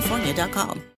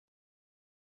visitcalifornia.com.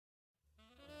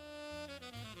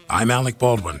 I'm Alec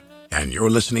Baldwin, and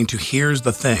you're listening to Here's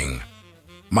the Thing.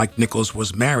 Mike Nichols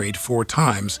was married 4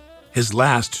 times, his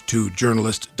last to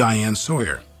journalist Diane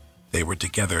Sawyer. They were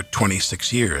together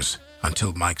 26 years.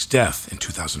 Until Mike's death in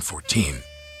 2014.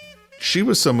 She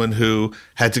was someone who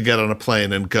had to get on a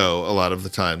plane and go a lot of the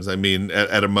times. I mean,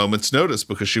 at a moment's notice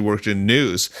because she worked in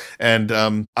news. And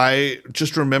I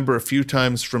just remember a few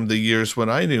times from the years when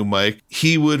I knew Mike,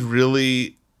 he would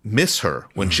really miss her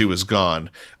when she was gone,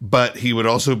 but he would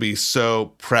also be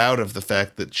so proud of the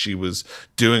fact that she was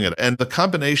doing it. And the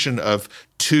combination of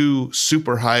 2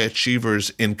 super high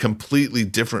achievers in completely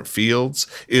different fields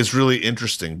is really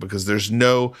interesting because there's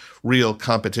no real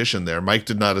competition there. Mike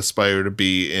did not aspire to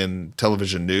be in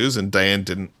television news, and Diane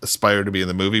didn't aspire to be in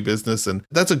the movie business, and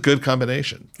that's a good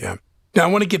combination. Yeah. Now,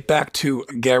 I want to get back to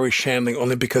Garry Shandling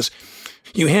only because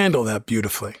you handle that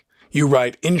beautifully. You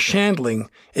write, in Shandling,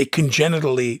 a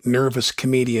congenitally nervous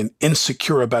comedian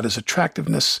insecure about his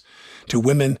attractiveness to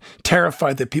women,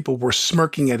 terrified that people were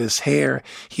smirking at his hair,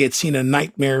 he had seen a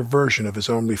nightmare version of his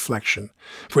own reflection.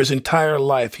 For his entire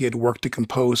life, he had worked to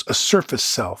compose a surface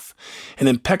self, an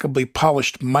impeccably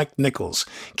polished Mike Nichols,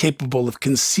 capable of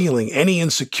concealing any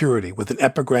insecurity with an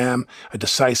epigram, a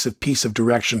decisive piece of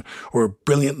direction, or a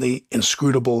brilliantly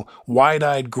inscrutable,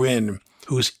 wide-eyed grin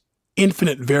whose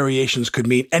infinite variations could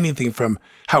mean anything from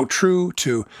how true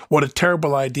to what a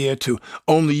terrible idea to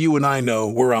only you and I know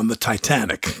we're on the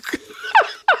Titanic.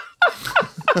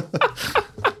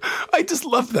 I just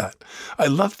love that. I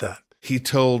love that. He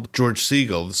told George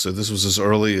Segal, so this was as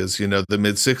early as, the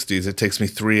mid-'60s, it takes me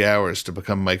 3 hours to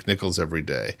become Mike Nichols every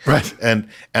day. Right. And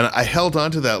I held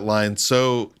on to that line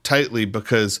so tightly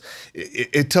because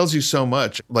it tells you so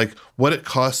much, like what it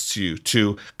costs you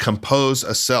to compose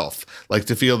a self, like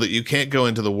to feel that you can't go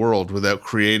into the world without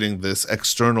creating this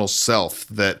external self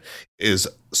that is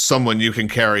someone you can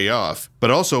carry off. But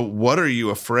also, what are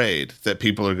you afraid that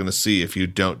people are going to see if you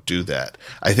don't do that?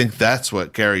 I think that's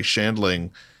what Garry Shandling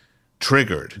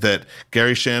triggered, that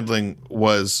Garry Shandling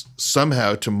was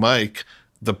somehow to Mike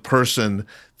the person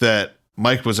that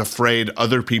Mike was afraid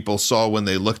other people saw when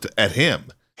they looked at him.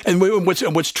 And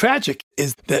what's tragic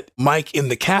is that Mike, in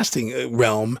the casting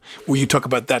realm, where you talk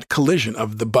about that collision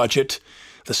of the budget,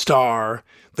 the star,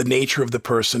 the nature of the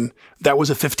person, that was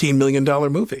a $15 million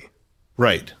movie.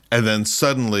 Right. And then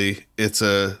suddenly it's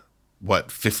a,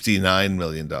 $59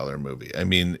 million movie. I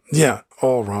mean... Yeah,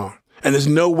 all wrong. And there's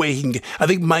no way he can get... I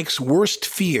think Mike's worst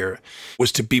fear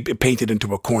was to be painted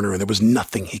into a corner, and there was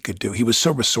nothing he could do. He was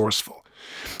so resourceful.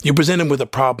 You present him with a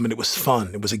problem, and it was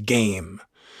fun. It was a game.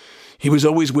 He was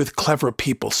always with clever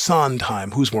people.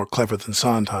 Sondheim, who's more clever than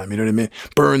Sondheim? You know what I mean?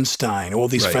 Bernstein, all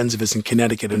these friends of his in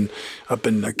Connecticut and up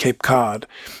in Cape Cod,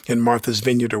 in Martha's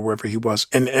Vineyard or wherever he was.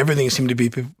 And everything seemed to be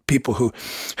people who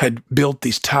had built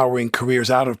these towering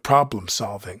careers out of problem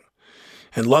solving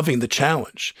and loving the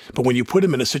challenge. But when you put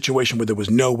him in a situation where there was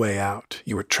no way out,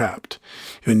 you were trapped.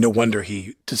 And no wonder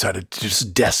he decided to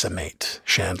just decimate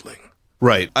Shandling.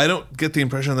 Right. I don't get the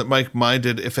impression that Mike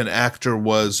minded if an actor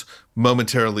was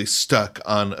momentarily stuck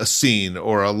on a scene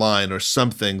or a line or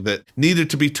something that needed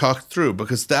to be talked through,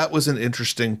 because that was an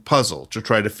interesting puzzle to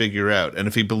try to figure out. And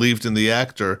if he believed in the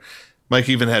actor, Mike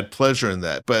even had pleasure in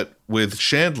that. But with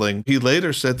Shandling, he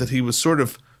later said that he was sort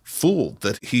of fooled,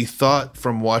 that he thought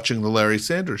from watching the Larry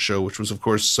Sanders Show, which was, of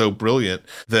course, so brilliant,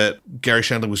 that Gary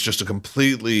Shandling was just a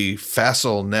completely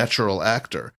facile, natural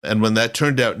actor. And when that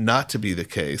turned out not to be the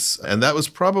case, and that was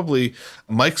probably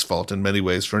Mike's fault in many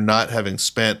ways for not having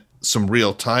spent some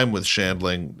real time with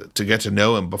Shandling to get to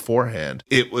know him beforehand.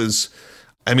 It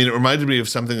reminded me of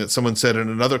something that someone said in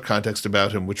another context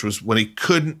about him, which was when he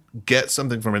couldn't get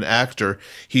something from an actor,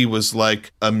 he was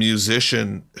like a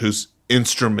musician whose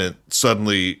instrument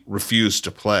suddenly refused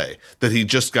to play, that he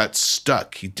just got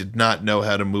stuck. He did not know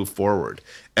how to move forward.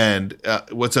 And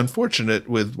what's unfortunate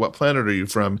with What Planet Are You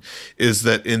From is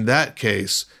that in that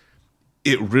case,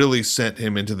 it really sent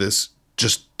him into this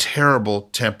just terrible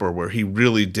temper where he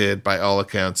really did, by all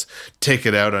accounts, take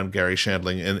it out on Gary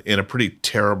Shandling in a pretty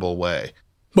terrible way.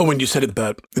 But when you said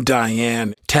about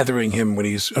Diane tethering him when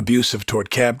he's abusive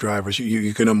toward cab drivers,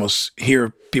 you can almost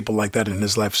hear people like that in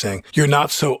his life saying, you're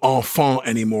not so enfant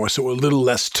anymore, so a little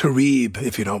less terrible,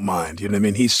 if you don't mind. You know what I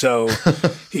mean? He's so,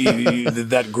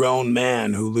 that grown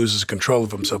man who loses control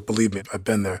of himself. Believe me, I've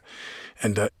been there.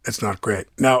 And it's not great.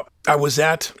 Now, I was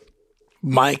at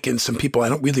Mike and some people I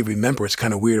don't really remember. It's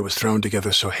kind of weird. It was thrown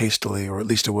together so hastily, or at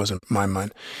least it was in my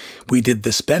mind. We did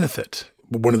this benefit,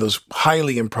 one of those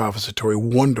highly improvisatory,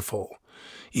 wonderful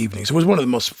evenings. It was one of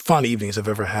the most fun evenings I've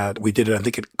ever had. We did it, I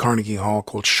think, at Carnegie Hall,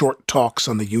 called Short Talks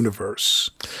on the Universe.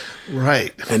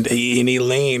 Right. And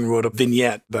Elaine wrote a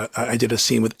vignette, but I did a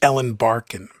scene with Ellen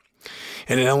Barkin.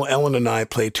 And Ellen and I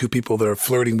play two people that are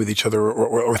flirting with each other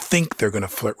or think they're going to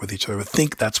flirt with each other, or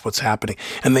think that's what's happening.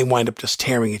 And they wind up just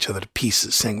tearing each other to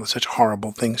pieces, saying such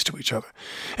horrible things to each other.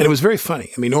 And it was very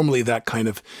funny. I mean, normally that kind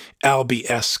of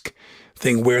Albee-esque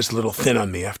thing wears a little thin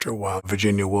on me after a while,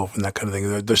 Virginia Woolf and that kind of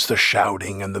thing. There's the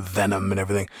shouting and the venom and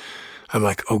everything. I'm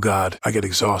like, oh God, I get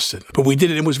exhausted. But we did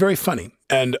it. It was very funny.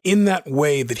 And in that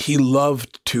way that he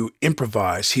loved to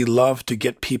improvise, he loved to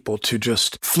get people to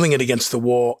just fling it against the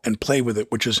wall and play with it,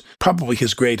 which is probably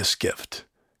his greatest gift.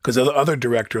 Because other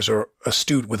directors are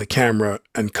astute with a camera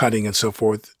and cutting and so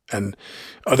forth, and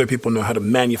other people know how to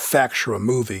manufacture a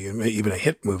movie, even a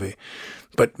hit movie.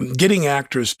 But getting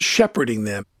actors, shepherding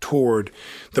them toward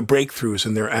the breakthroughs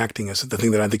in their acting is the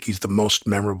thing that I think he's the most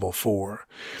memorable for.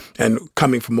 And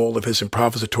coming from all of his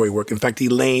improvisatory work, in fact,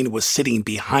 Elaine was sitting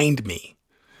behind me.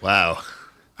 Wow.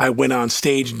 I went on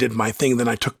stage and did my thing, then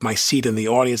I took my seat in the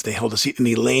audience, they held a seat, and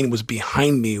Elaine was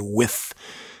behind me with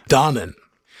Donen.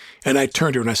 And I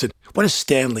turned to her and I said, what does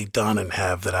Stanley Donen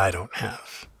have that I don't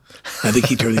have? And I think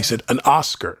he turned and he said, an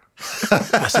Oscar.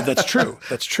 I said, that's true.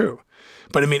 That's true.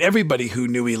 But I mean, everybody who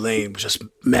knew Elaine was just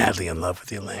madly in love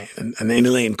with Elaine. And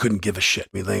Elaine couldn't give a shit.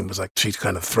 Elaine was like, she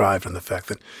kind of thrived on the fact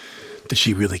that did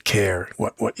she really care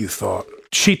what you thought?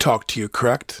 She talked to you,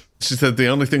 correct? She said, the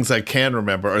only things I can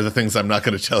remember are the things I'm not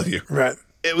going to tell you. Right.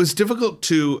 It was difficult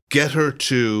to get her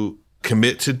to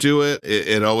commit to do it.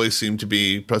 It always seemed to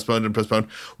be postponed and postponed.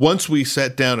 Once we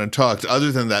sat down and talked,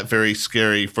 other than that very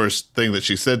scary first thing that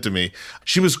she said to me,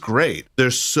 she was great.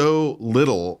 There's so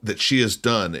little that she has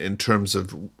done in terms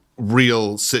of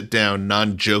real sit-down,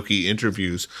 non-jokey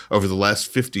interviews over the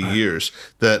last 50 years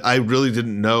that I really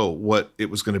didn't know what it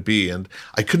was going to be. And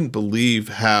I couldn't believe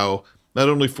how not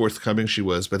only forthcoming she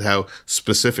was, but how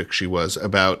specific she was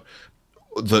about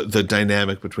the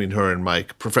dynamic between her and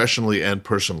Mike, professionally and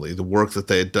personally, the work that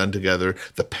they had done together,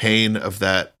 the pain of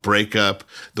that breakup,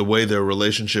 the way their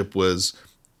relationship was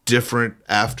different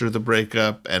after the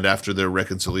breakup and after their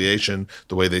reconciliation,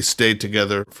 the way they stayed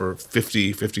together for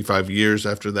 50, 55 years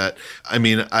after that. I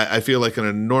mean, I feel like an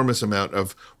enormous amount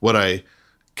of what I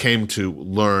came to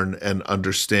learn and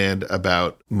understand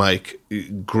about Mike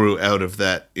grew out of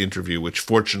that interview, which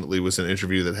fortunately was an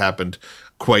interview that happened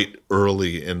quite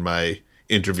early in my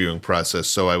interviewing process.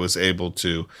 So I was able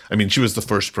to, I mean, she was the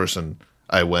first person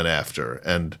I went after,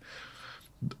 and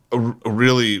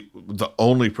really the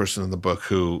only person in the book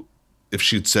who, if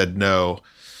she'd said no,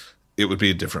 it would be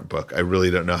a different book. I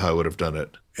really don't know how I would have done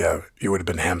it. Yeah, you would have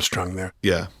been hamstrung there.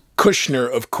 Yeah.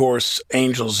 Kushner, of course,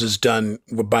 Angels is done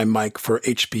by Mike for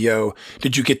HBO.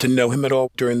 Did you get to know him at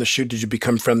all during the shoot? Did you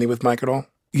become friendly with Mike at all?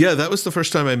 Yeah, that was the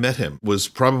first time I met him, was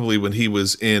probably when he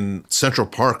was in Central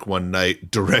Park one night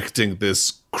directing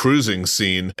this cruising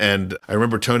scene. And I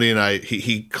remember Tony and I,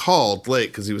 he called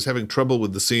late because he was having trouble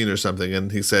with the scene or something.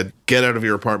 And he said, get out of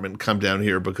your apartment and come down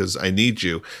here because I need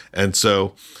you. And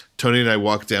so Tony and I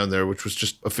walked down there, which was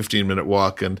just a 15-minute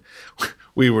walk. And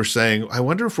we were saying, I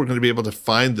wonder if we're going to be able to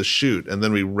find the shoot. And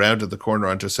then we rounded the corner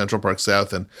onto Central Park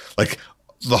South, and like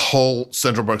the whole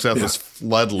Central Park South was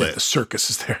floodlit. Yeah, the circus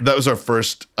is there. That was our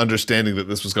first understanding that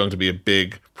this was going to be a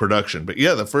big production. But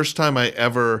yeah, the first time I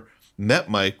ever met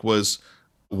Mike was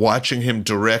watching him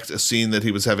direct a scene that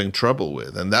he was having trouble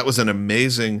with. And that was an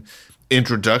amazing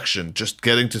introduction, just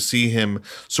getting to see him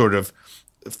sort of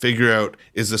figure out,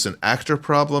 is this an actor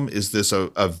problem? Is this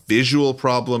a visual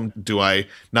problem? Do I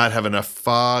not have enough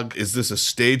fog? Is this a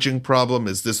staging problem?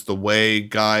 Is this the way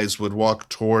guys would walk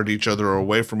toward each other or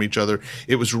away from each other?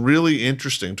 It was really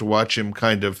interesting to watch him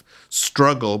kind of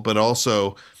struggle, but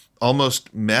also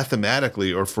almost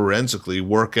mathematically or forensically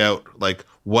work out, like,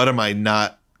 what am I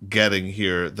not getting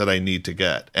here that I need to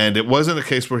get? And it wasn't a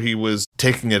case where he was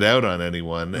taking it out on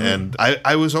anyone. And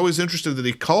I was always interested that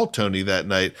he called Tony that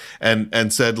night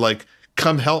and said, like,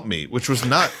 come help me, which was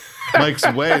not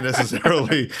Mike's way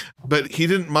necessarily, but he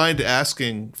didn't mind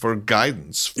asking for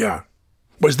guidance. Yeah.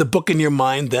 Was the book in your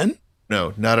mind then?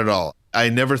 No, not at all. I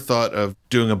never thought of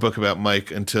doing a book about Mike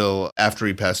until after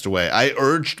he passed away. I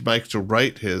urged Mike to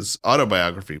write his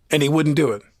autobiography. And he wouldn't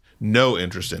do it? No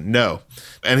interest in, no.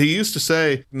 And he used to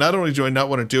say, not only do I not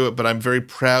want to do it, but I'm very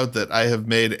proud that I have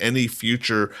made any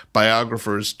future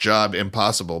biographer's job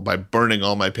impossible by burning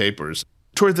all my papers.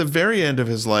 Toward the very end of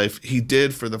his life, he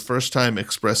did for the first time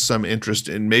express some interest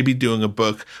in maybe doing a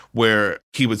book where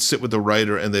he would sit with the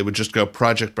writer and they would just go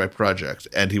project by project,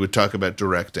 and he would talk about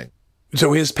directing.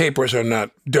 So his papers are not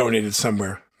donated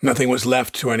somewhere? Nothing was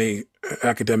left to any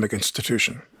academic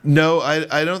institution? No,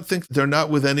 I don't think they're not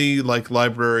with any like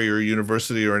library or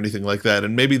university or anything like that.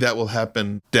 And maybe that will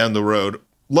happen down the road.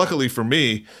 Luckily for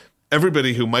me,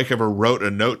 everybody who Mike ever wrote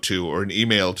a note to or an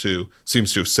email to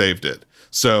seems to have saved it.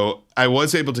 So I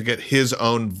was able to get his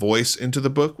own voice into the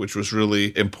book, which was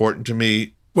really important to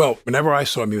me. Well, whenever I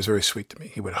saw him, he was very sweet to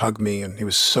me. He would hug me, and he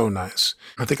was so nice.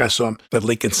 I think I saw him at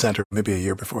Lincoln Center maybe a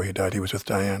year before he died. He was with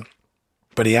Diane.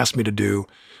 But he asked me to do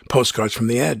postcards from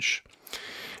the Edge.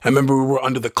 I remember we were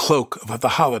under the cloak of the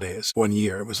holidays one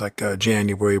year. It was like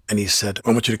January. And he said,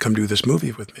 I want you to come do this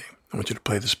movie with me. I want you to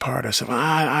play this part. I said, well,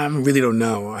 I really don't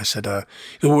know. I said,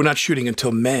 we're not shooting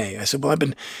until May. I said, well, I've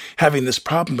been having this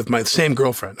problem with my same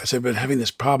girlfriend. I said, I've been having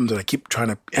this problem that I keep trying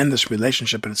to end this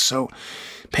relationship, and it's so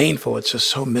painful. It's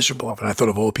just so miserable. And I thought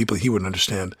of all people he wouldn't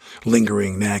understand,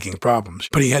 lingering, nagging problems.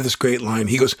 But he had this great line.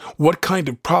 He goes, what kind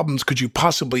of problems could you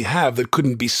possibly have that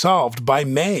couldn't be solved by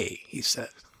May, he said.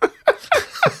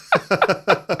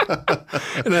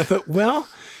 And I thought, well,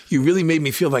 you really made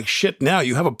me feel like shit now.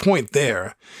 You have a point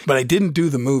there. But I didn't do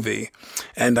the movie.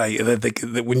 And I think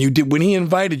that when he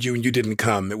invited you and you didn't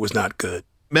come, it was not good.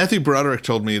 Matthew Broderick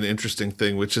told me an interesting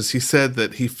thing, which is he said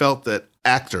that he felt that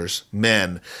actors,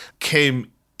 men,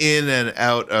 came in and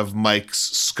out of Mike's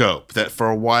scope, that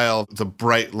for a while the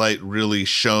bright light really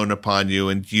shone upon you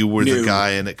and you were the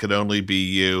guy and it could only be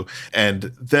you, and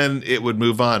then it would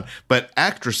move on. But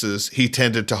actresses he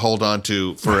tended to hold on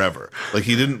to forever. Like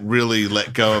he didn't really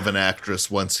let go of an actress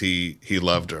once he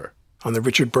loved her. On the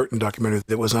Richard Burton documentary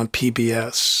that was on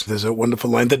PBS, there's a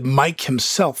wonderful line that Mike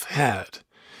himself had.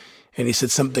 And he said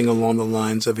something along the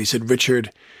lines of, he said, Richard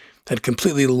had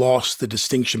completely lost the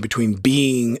distinction between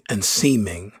being and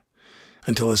seeming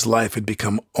until his life had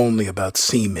become only about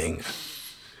seeming.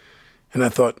 And I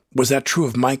thought, was that true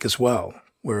of Mike as well,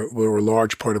 where a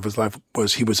large part of his life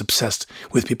was he was obsessed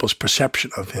with people's perception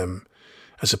of him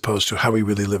as opposed to how he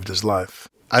really lived his life?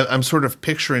 I'm sort of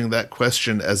picturing that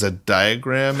question as a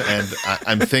diagram, and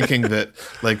I'm thinking that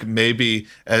like maybe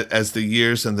as the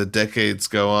years and the decades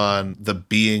go on, the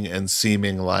being and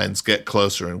seeming lines get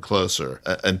closer and closer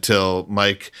until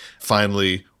Mike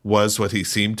finally was what he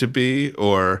seemed to be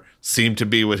or seemed to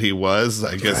be what he was,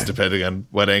 I guess, depending on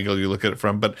what angle you look at it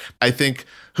from. But I think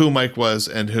who Mike was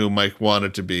and who Mike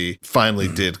wanted to be finally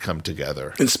did come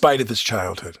together. In spite of his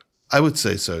childhood. I would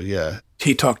say so, yeah.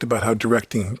 He talked about how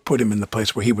directing put him in the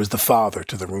place where he was the father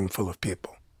to the room full of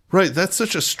people. Right. That's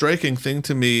such a striking thing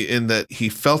to me in that he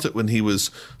felt it when he was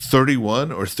 31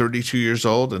 or 32 years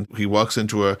old, and he walks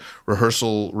into a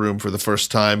rehearsal room for the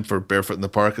first time for Barefoot in the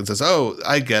Park and says, "Oh,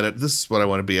 I get it. This is what I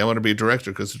want to be. I want to be a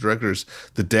director because the director's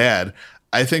the dad."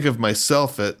 I think of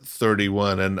myself at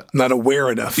 31 and not aware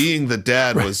enough. Being the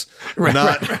dad was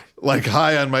not like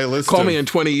high on my list. Call me in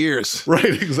 20 years. Right,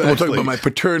 exactly. We'll talk about my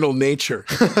paternal nature.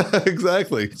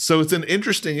 Exactly. So it's an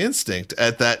interesting instinct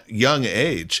at that young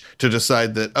age to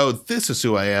decide that, oh, this is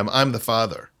who I am. I'm the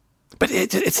father. But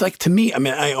it's like, to me, I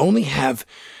mean, I only have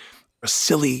a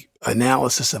silly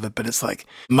analysis of it, but it's like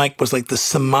Mike was like the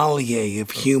sommelier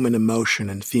of human emotion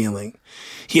and feeling.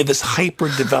 He had this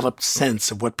hyper-developed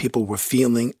sense of what people were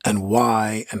feeling and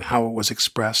why and how it was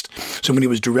expressed. So when he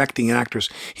was directing actors,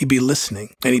 he'd be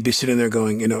listening and he'd be sitting there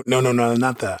going, no,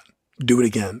 not that. Do it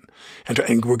again. And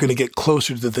we're going to get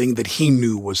closer to the thing that he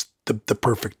knew was the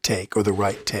perfect take or the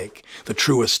right take, the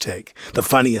truest take, the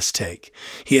funniest take.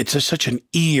 He had such an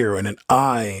ear and an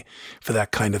eye for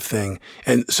that kind of thing.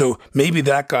 And so maybe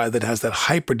that guy that has that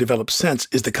hyper-developed sense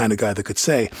is the kind of guy that could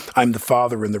say, I'm the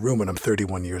father in the room when I'm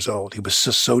 31 years old. He was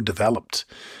just so developed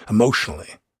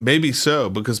emotionally. Maybe so,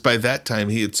 because by that time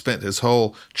he had spent his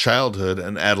whole childhood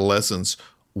and adolescence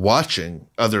watching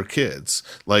other kids,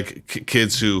 like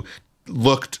kids who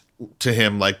looked to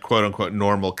him like quote unquote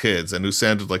normal kids and who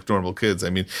sounded like normal kids.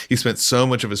 I mean, he spent so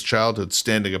much of his childhood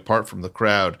standing apart from the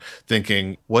crowd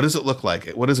thinking, what does it look like?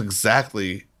 What does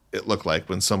exactly it look like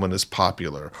when someone is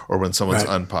popular or when someone's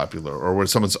unpopular or when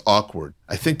someone's awkward?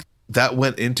 I think that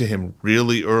went into him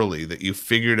really early, that you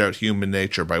figured out human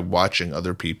nature by watching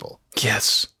other people.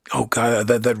 Yes. Oh God,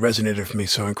 that resonated for me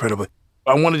so incredibly.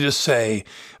 I want to just say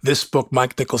this book,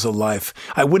 Mike Nichols' A Life,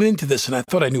 I went into this and I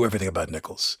thought I knew everything about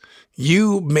Nichols.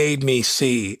 You made me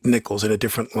see Nichols in a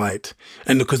different light.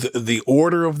 And because the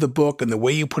order of the book and the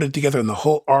way you put it together and the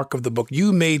whole arc of the book,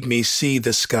 you made me see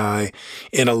this guy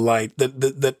in a light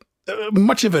that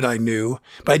much of it I knew,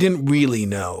 but I didn't really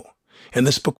know. And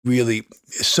this book really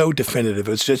is so definitive.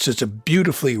 It's just a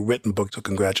beautifully written book, so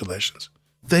congratulations.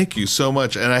 Thank you so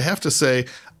much. And I have to say,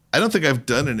 I don't think I've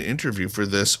done an interview for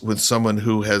this with someone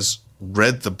who has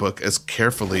read the book as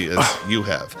carefully as you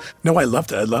have. No, I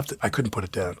loved it. I couldn't put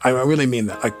it down. I really mean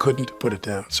that. I couldn't put it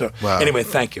down. So Anyway,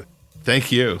 thank you.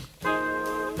 Thank you.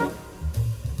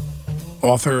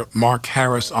 Author Mark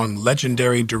Harris on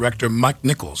legendary director Mike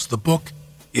Nichols. The book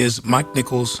is Mike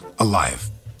Nichols' Alive.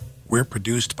 We're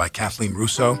produced by Kathleen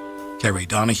Russo, Kerry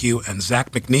Donahue, and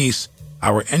Zach McNeese.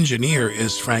 Our engineer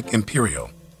is Frank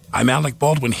Imperial. I'm Alec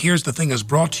Baldwin. Here's the Thing is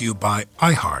brought to you by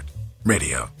iHeart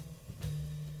Radio.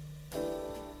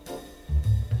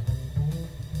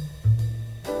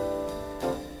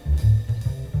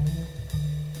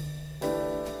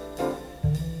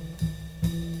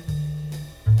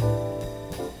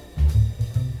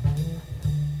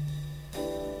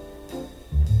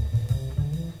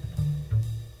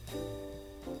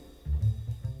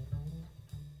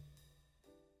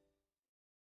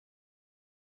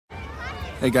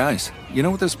 Hey guys, you know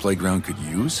what this playground could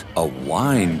use? A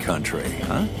wine country,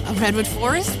 huh? A redwood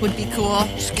forest would be cool.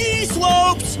 Ski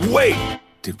slopes! Wait!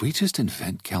 Did we just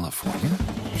invent California?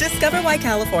 Discover why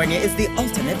California is the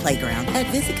ultimate playground at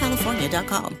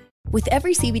visitcalifornia.com. With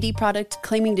every CBD product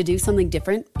claiming to do something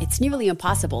different, it's nearly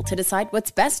impossible to decide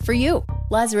what's best for you.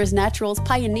 Lazarus Naturals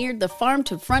pioneered the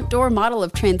farm-to-front-door model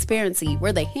of transparency,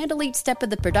 where they handle each step of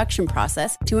the production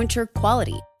process to ensure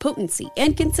quality, potency,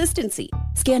 and consistency.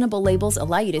 Scannable labels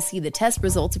allow you to see the test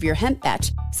results of your hemp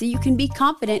batch, so you can be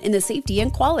confident in the safety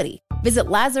and quality. Visit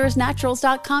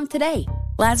LazarusNaturals.com today.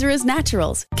 Lazarus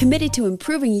Naturals, committed to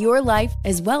improving your life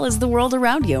as well as the world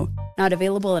around you. Not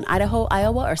available in Idaho,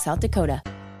 Iowa, or South Dakota.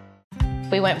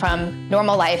 We went from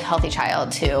normal life, healthy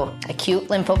child to acute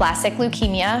lymphoblastic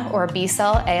leukemia, or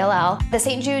B-cell ALL. The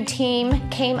St. Jude team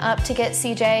came up to get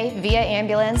CJ via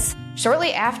ambulance.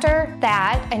 Shortly after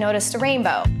that, I noticed a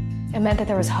rainbow. It meant that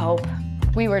there was hope.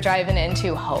 We were driving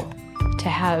into hope. To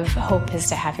have hope is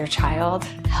to have your child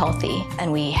healthy,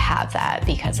 and we have that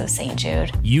because of St.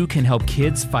 Jude. You can help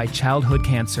kids fight childhood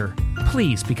cancer.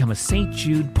 Please become a St.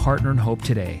 Jude Partner in Hope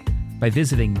today by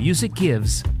visiting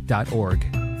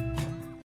musicgives.org.